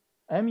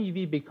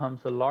 MEV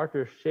becomes a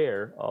larger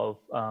share of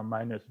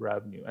miners'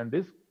 revenue. And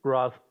this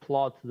graph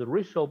plots the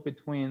ratio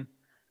between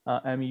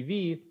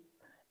MEV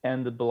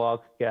and the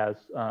block gas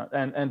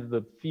and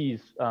the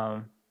fees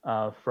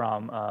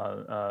from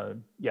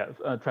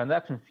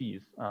transaction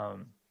fees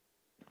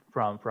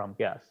from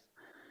gas.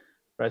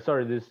 Right?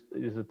 Sorry, this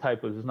is a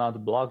typo. This is not the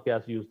block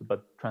gas used,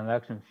 but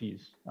transaction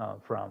fees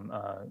from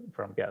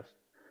gas.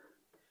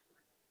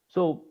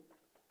 So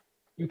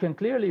you can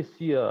clearly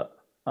see a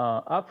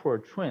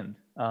upward trend.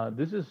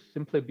 This is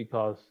simply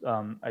because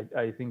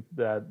I think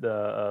that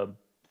the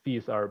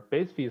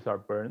base fees are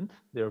burned.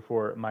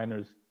 Therefore,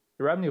 miners'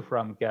 revenue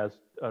from gas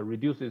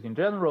reduces in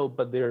general,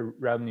 but their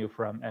revenue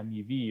from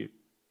MEV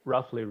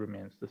roughly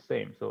remains the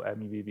same. So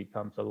MEV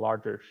becomes a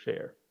larger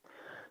share.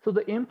 So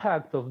the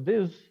impact of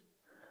this,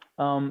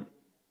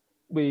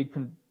 we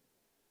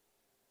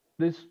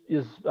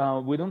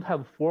don't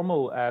have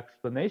formal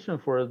explanation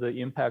for the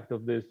impact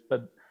of this,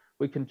 but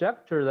we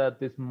conjecture that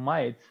this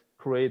might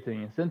create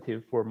an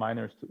incentive for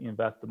miners to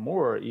invest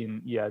more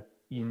in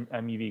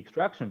MEV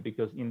extraction,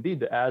 because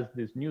indeed, as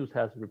this news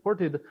has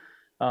reported,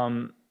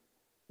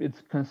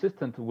 it's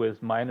consistent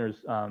with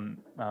miners'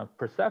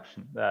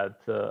 perception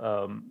that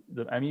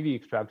the MEV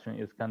extraction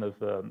is kind of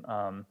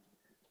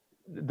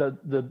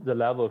the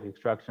level of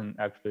extraction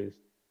actually is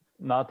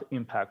not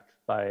impacted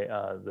by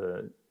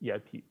the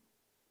EIP.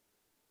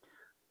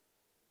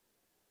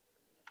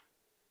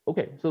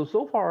 Okay,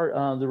 so far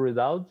the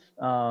results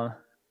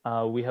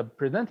we have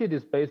presented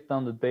is based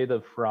on the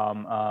data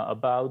from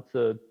about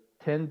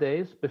 10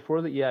 days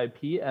before the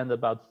EIP and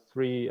about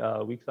 3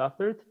 weeks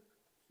after it,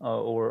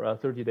 or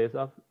 30 days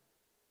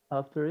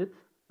after it.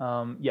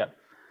 Yeah.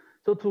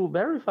 So to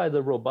verify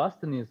the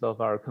robustness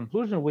of our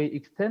conclusion, we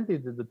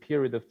extended the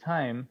period of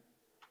time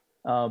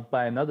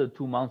by another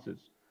 2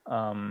 months.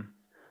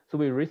 So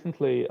we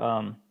recently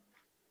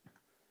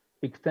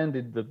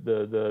extended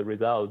the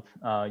results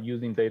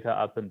using data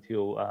up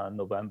until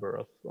November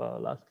of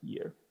last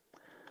year.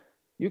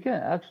 You can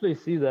actually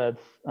see that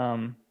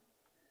on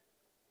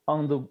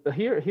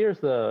here's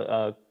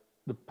the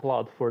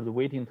plot for the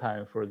waiting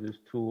time for these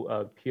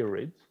 2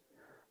 periods.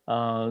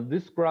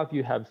 This graph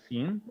you have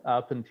seen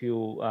up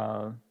until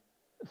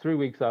 3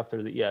 weeks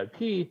after the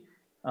EIP,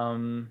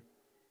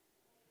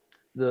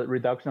 the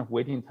reduction of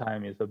waiting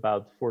time is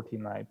about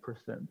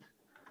 49%.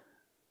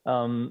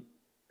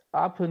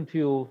 Up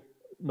until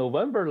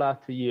November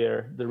last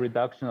year, the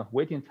reduction of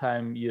waiting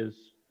time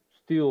is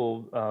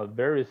still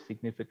very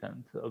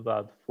significant,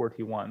 about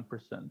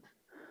 41%.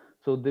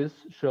 So this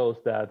shows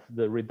that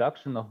the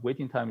reduction of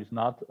waiting time is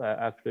not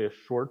actually a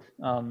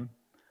short-term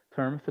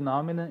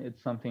phenomenon.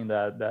 It's something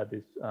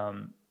that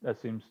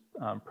seems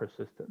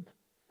persistent.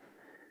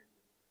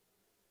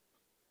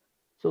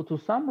 So to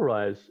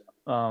summarize,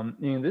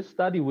 in this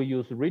study, we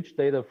use rich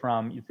data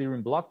from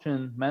Ethereum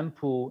blockchain,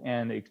 mempool,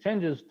 and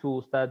exchanges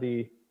to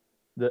study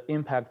the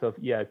impact of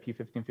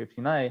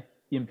EIP-1559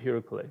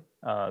 empirically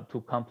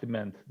to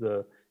complement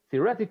the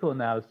theoretical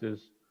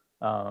analysis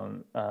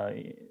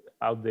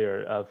out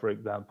there, for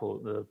example,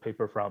 the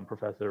paper from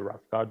Professor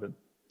Ross Garden.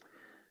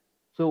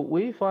 So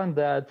we find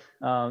that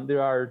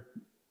there are,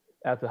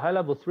 at the high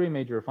level, 3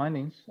 major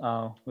findings.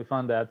 We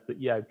found that the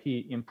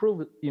EIP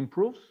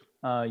improves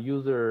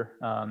user,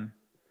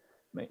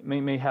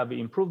 may have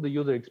improved the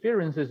user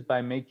experiences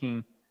by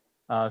making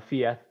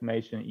fee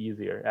estimation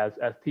easier.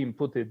 As Tim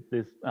put it,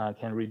 this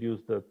can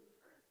reduce the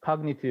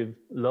cognitive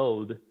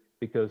load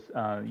because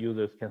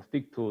users can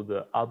stick to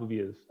the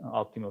obvious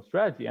optimal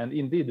strategy. And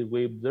indeed,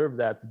 we observe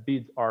that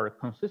bids are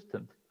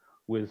consistent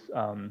with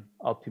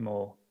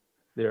optimal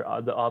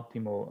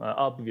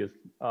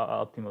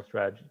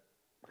strategy.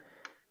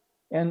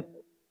 And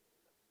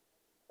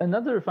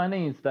another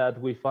finding is that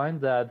we find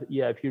that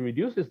EIP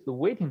reduces the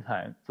waiting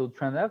time. So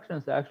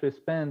transactions actually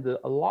spend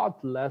a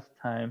lot less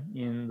time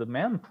in the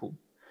mempool.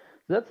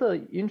 So that's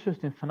an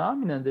interesting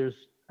phenomenon.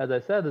 There's, as I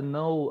said,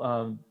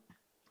 no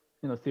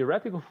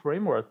theoretical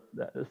framework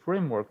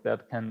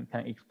that can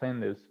explain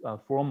this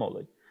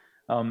formally.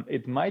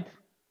 It might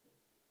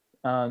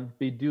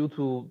be due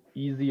to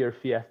easier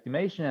fee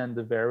estimation and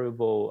the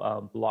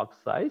variable block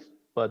size,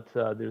 but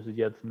there's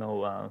yet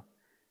no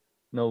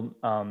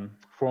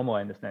formal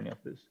understanding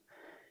of this.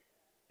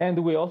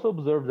 And we also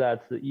observe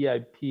that the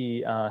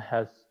EIP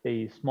has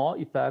a small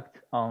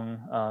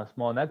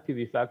negative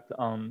effect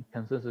on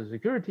consensus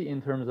security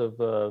in terms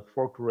of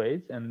fork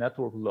rates and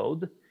network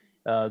load.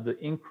 The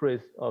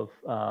increase of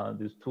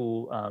these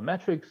 2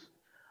 metrics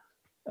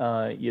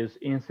is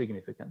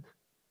insignificant.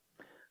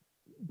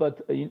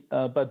 But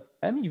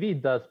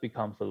MEV does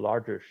becomes a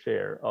larger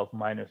share of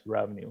miners'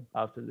 revenue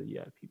after the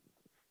EIP.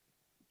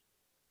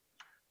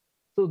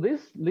 So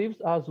this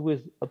leaves us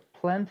with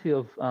plenty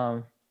of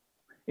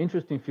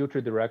interesting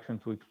future direction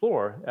to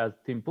explore. As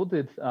Tim put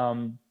it,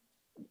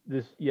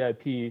 this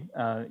EIP,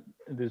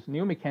 this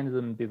new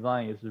mechanism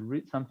design is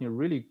something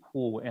really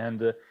cool,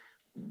 and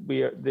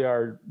there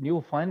are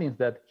new findings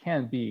that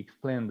can be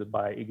explained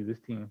by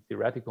existing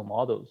theoretical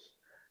models,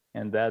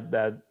 and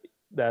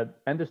that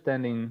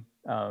understanding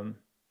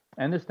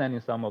understanding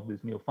some of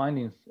these new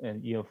findings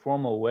in a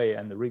formal way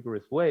and a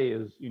rigorous way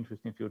is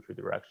interesting future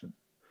direction.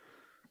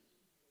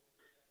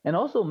 And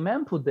also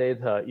mempool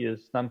data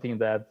is something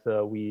that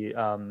we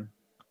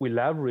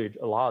leverage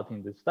a lot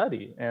in this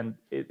study. And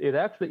it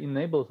actually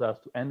enables us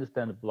to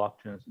understand the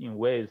blockchains in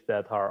ways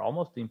that are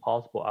almost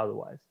impossible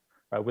otherwise.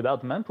 Right?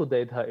 Without mempool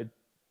data,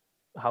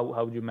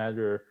 how would you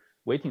measure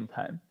waiting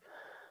time?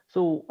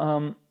 So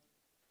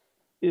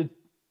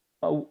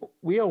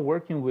we are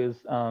working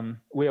with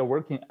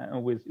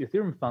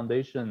Ethereum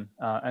Foundation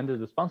under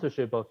the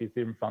sponsorship of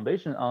Ethereum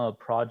Foundation on a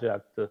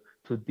project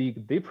to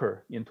dig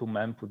deeper into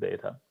mempool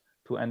data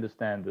to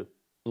understand the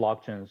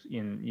blockchains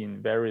in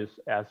various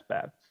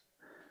aspects.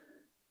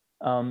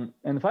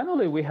 And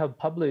finally, we have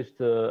published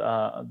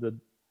our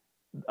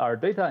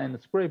data and the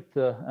script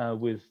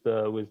with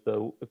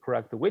the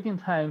correct waiting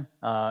time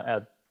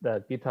at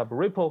the GitHub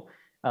repo.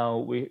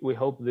 We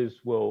hope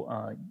this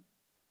will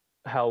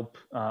help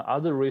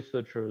other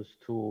researchers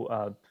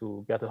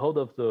to get a hold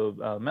of the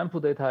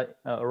mempool data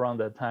around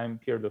that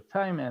period of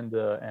time,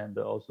 and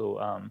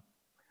also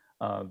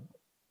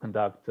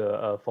conduct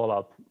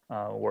follow-up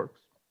works.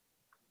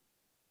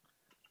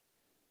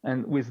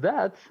 And with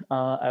that,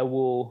 I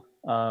will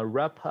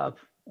wrap up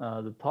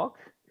the talk.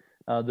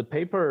 The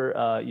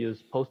paper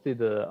is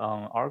posted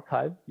on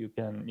arXiv.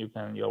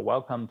 You're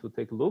welcome to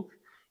take a look.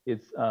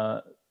 It's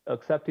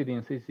accepted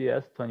in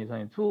CCS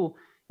 2022.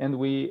 And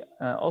we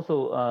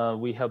also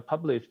we have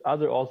published,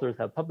 other authors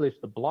have published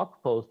a blog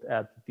post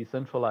at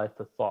Decentralized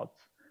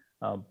Thoughts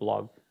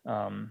blog.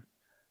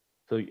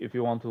 So if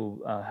you want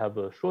to have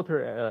a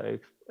shorter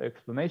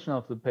explanation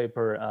of the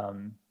paper,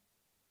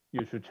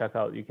 you can check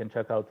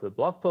out the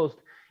blog post.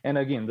 And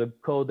again, the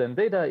code and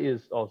data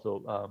is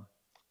also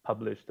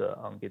published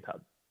on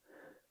GitHub.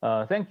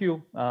 Thank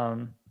you.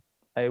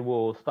 I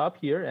will stop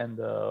here, and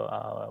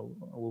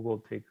we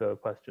will take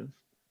questions.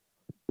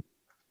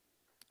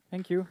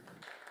 Thank you.